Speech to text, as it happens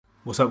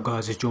What's up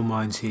guys, it's Your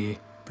Mindz here,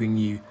 bringing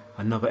you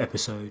another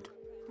episode,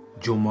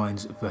 Your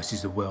Mindz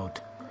versus the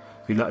world.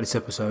 If you like this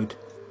episode,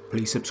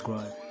 please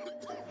subscribe,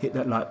 hit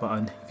that like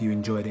button if you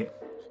enjoyed it,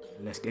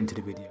 and let's get into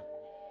the video.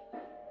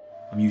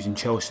 I'm using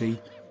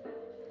Chelsea,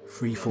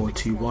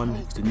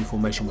 3-4-2-1 is the new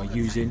formation we're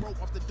using,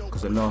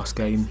 because the last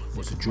game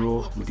was a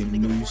draw, we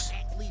didn't lose.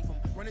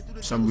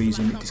 For some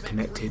reason it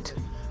disconnected,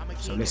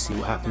 so let's see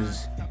what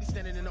happens.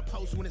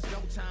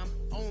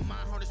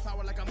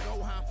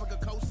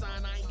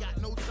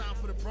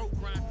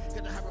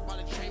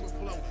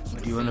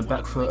 Do you run a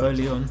back foot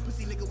early on?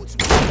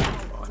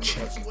 Oh,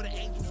 check.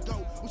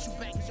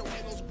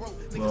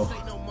 Well,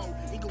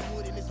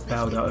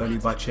 bailed out early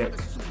by check.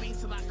 I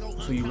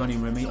saw you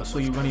running, Remy. I saw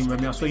you running,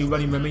 Remy. I saw you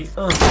running, Remy.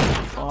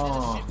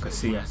 Oh,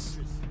 Casillas.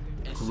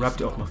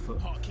 Grabbed it off my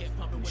foot.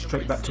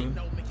 Straight back to him.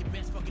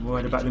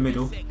 Right about the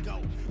middle.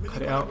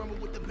 Cut it out.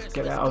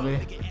 Get it out of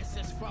there.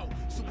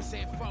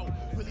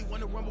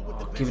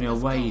 Oh, giving it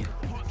away.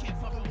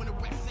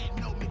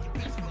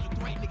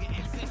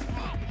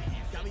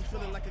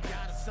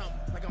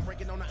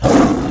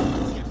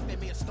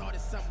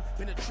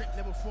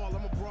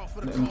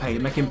 Let him pay,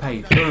 make him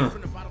pay.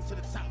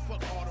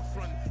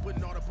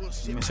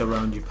 Mess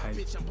around, you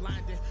pay.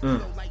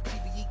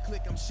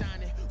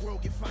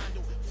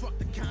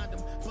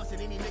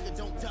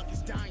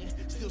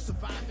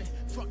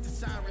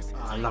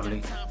 Ah,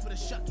 lovely.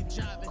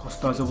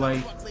 Costa's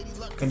away.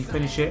 Can you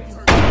finish it?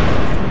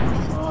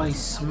 Oh, he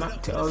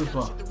smacked it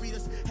over.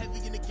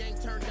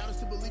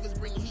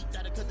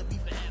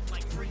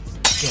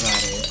 Get out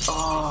of here.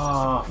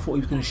 Oh, I thought he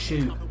was going to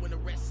shoot.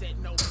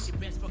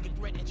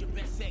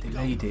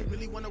 Delayed it.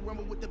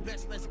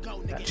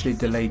 Actually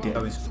delayed it.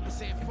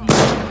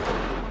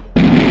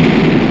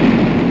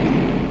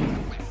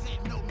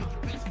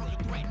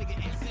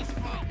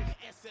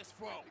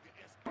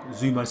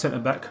 Zuma centre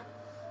back,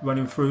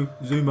 running through.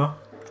 Zuma.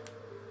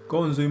 Go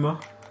on, Zuma.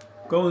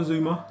 Go on,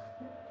 Zuma.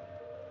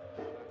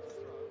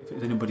 If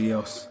it's anybody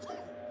else.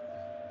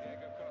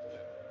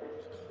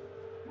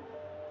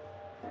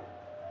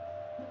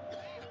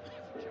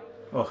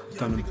 Oh, he's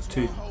done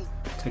two.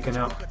 Taken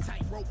out.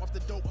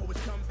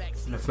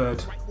 And a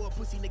third.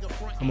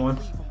 Come on.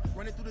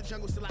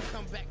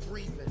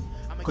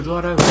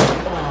 Quadrado.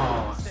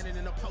 Oh,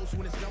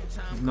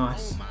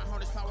 nice.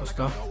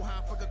 Costa.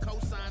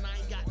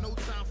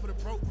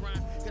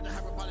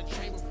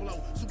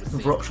 Looking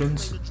for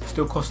options.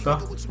 Still Costa.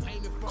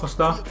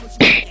 Costa.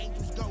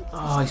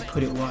 Oh, he's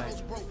put it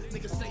wide.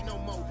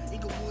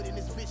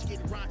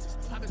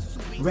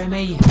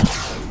 Remy.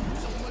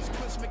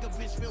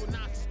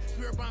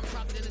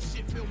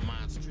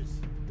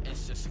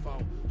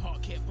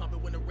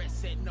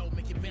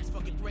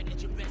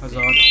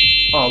 Hazard.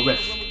 Oh,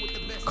 ref.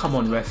 Come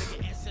on, ref.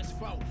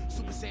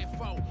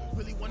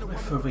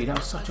 Referee, that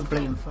was such a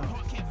blatant foul.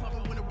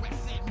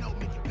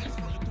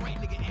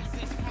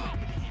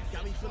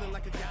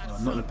 Oh,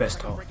 not the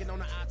best half.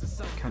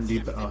 Can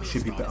do better,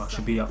 should be better,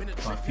 should be up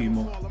by a few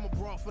more.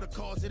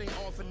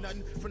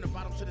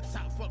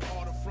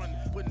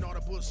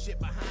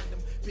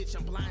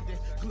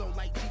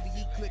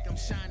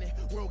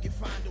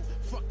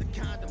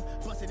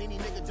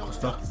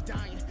 Costa.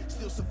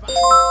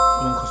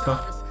 Come on, Costa.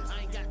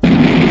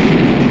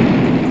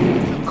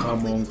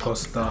 Come on,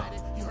 Costa.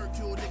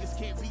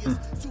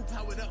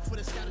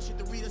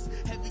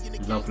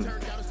 Lovely.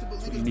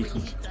 What do you need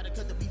from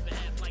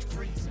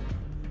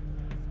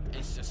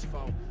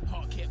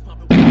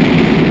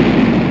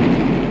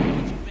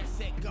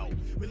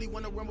really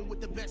wanna rumble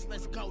with the best,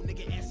 let's go,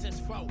 nigga.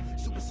 SS4,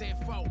 Super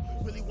Saiyan 4.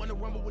 Really wanna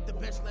rumble with the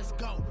best, let's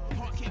go.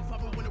 Heart can't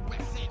pump it when the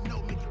rest said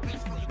no, make it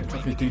best.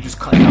 What you do, just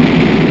cut it out.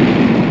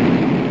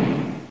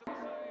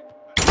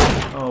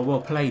 Oh,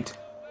 well played.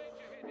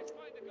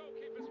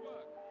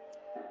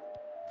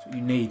 That's what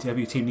you need.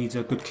 Every team needs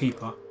a good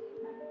keeper.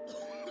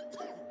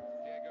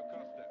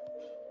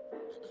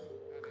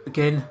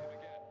 Again,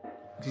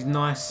 this is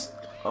nice.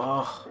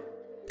 Oh.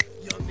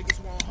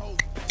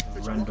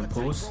 Random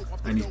pause,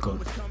 and he's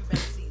gone. I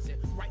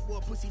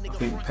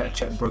think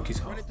Petchek broke his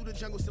heart.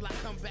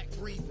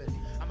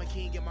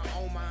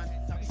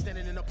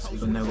 So you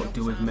don't know what to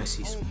do with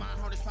Messi's.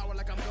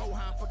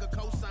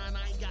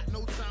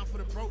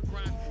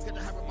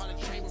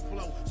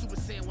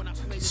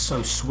 He's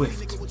so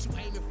swift.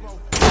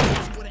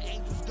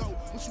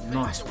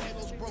 Nice one.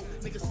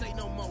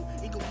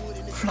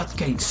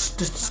 Floodgates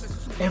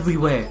just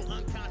everywhere.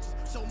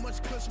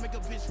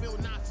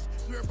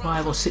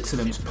 5 or 6 of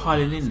them just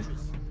piling in.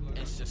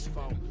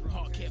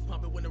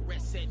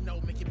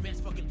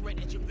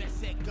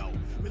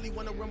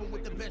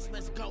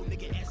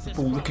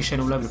 Ball ricocheting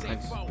all over the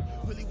place.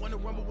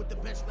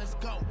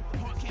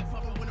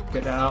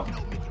 Get that out.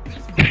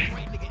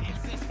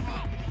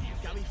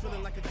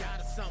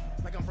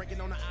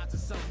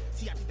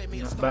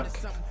 That's back.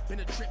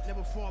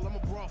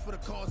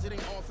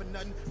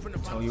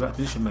 Tell you out of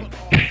position, mate.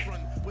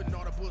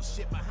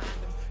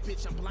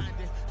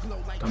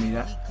 Dummy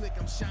that.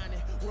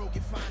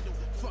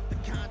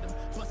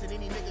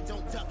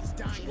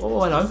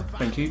 Oh, hello.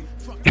 Thank you.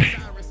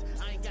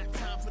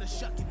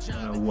 I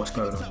don't know what's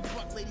going on.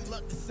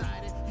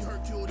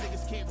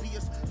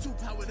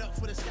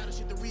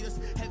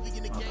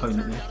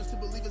 Opponent there.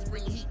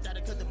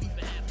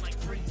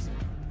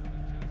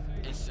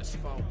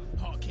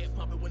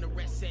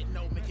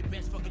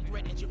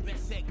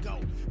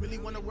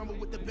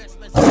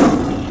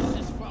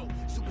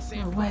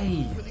 No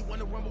way.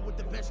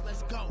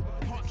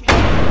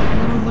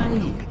 No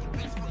way.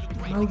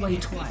 No way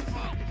twice.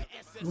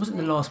 He wasn't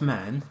the last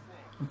man.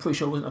 I'm pretty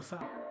sure it wasn't a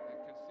foul.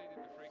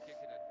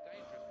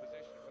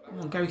 Come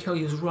on, Gary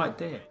Kelly was right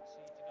there.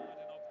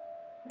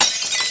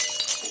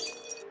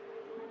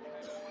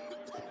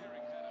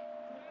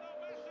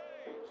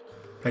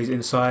 Plays it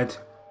inside.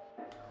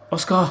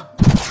 Oscar!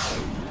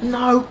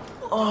 No!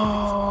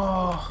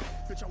 Oh!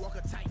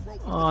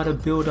 Oh, the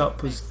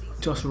build-up was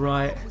just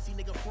right.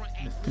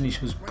 The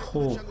finish was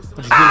poor. I just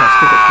realised I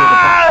still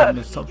got 4 at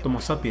the back on my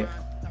sub yet.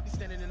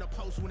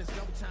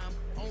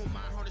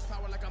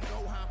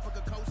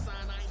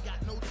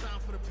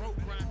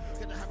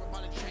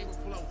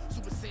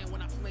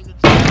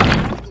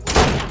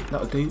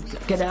 That'll do.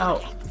 Get it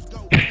out.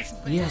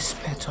 Yes,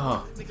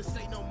 Petar.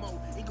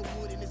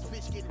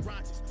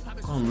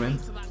 Come on, Rem.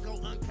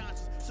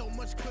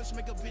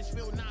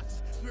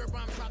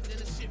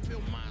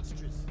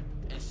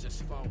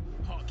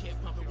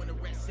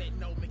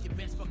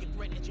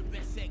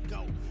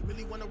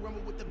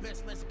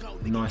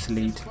 Nice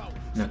lead.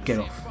 Now get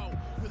off.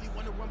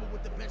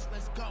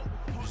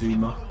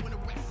 Zuma.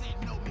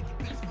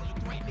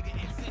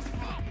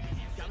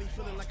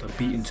 Just a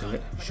beat into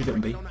it.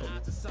 Shouldn't be.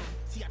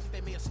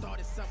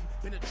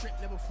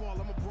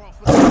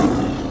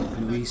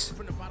 Luis.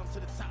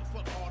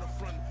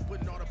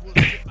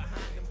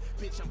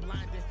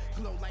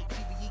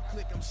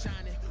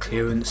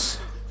 Clearance.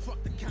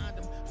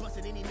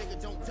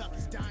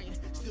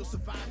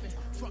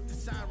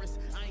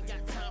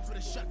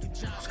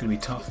 It's gonna be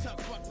tough.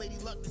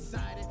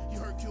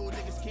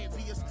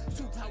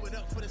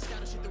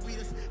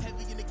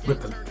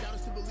 Rip him.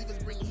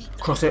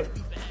 Cross it.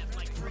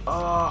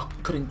 Ah, oh,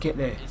 couldn't get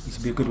there. Needs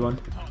to be a good one.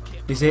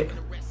 Is it?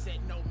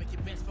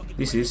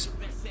 This is.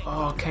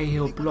 Oh,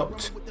 Cahill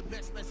blocked.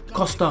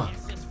 Costa.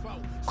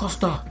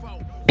 Costa.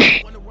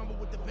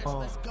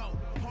 Oh,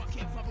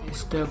 it's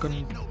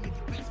Sturgeon.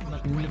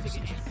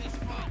 Magnificent.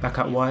 Back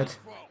out wide.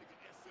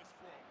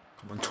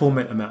 Come on,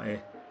 torment them out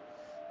here.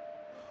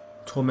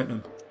 Torment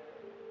them.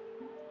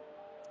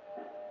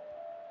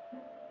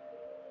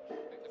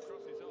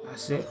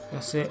 That's it.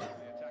 That's it.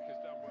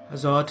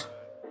 Hazard.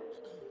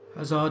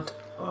 Hazard.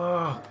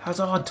 Oh,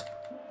 Hazard.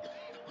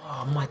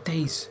 Oh, my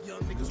days.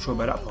 Not sure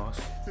about that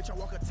pass.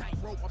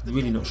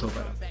 Really not sure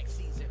about that.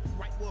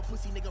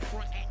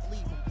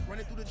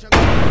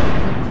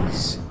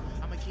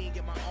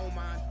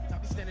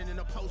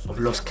 I've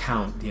lost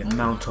count the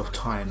amount of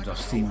times I've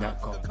seen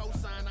that goal.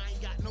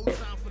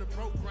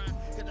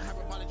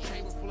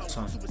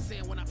 Son.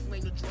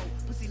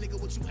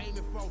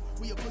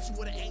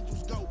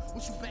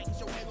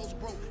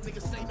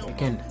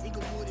 Again.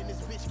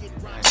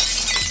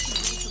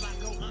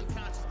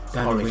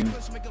 Down the wing.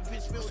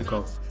 What's the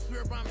goal?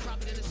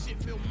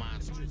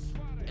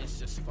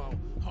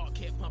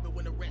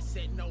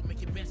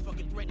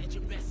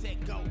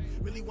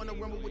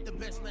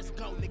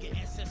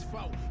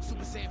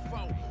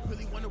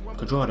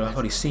 Quadrado, I've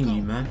already seen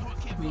you, man.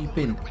 Where you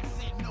been?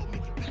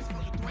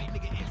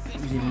 He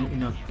was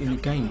in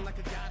the game.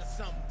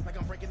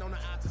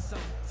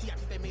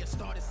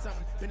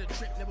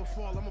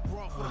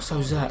 Oh,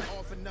 so's that.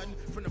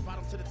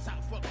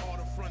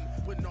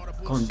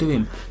 Can't do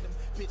him.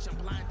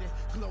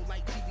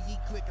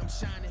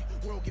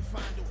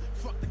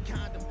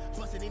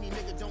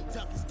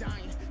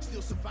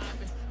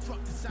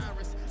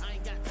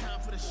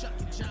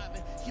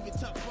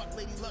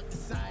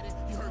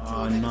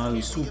 Oh no,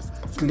 it's all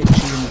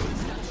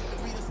glitching.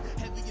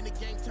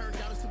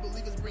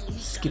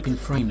 Skipping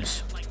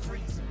frames.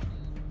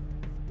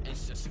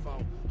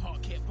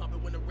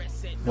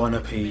 One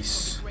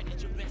apiece.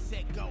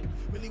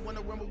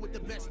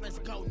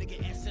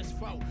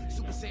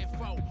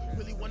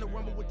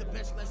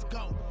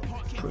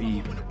 Pretty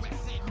even.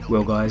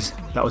 Well guys,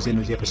 that was the end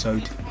of the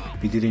episode.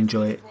 If you did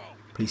enjoy it,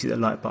 please hit the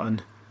like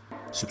button.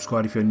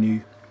 Subscribe if you're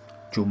new.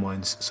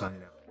 Mindz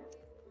signing out.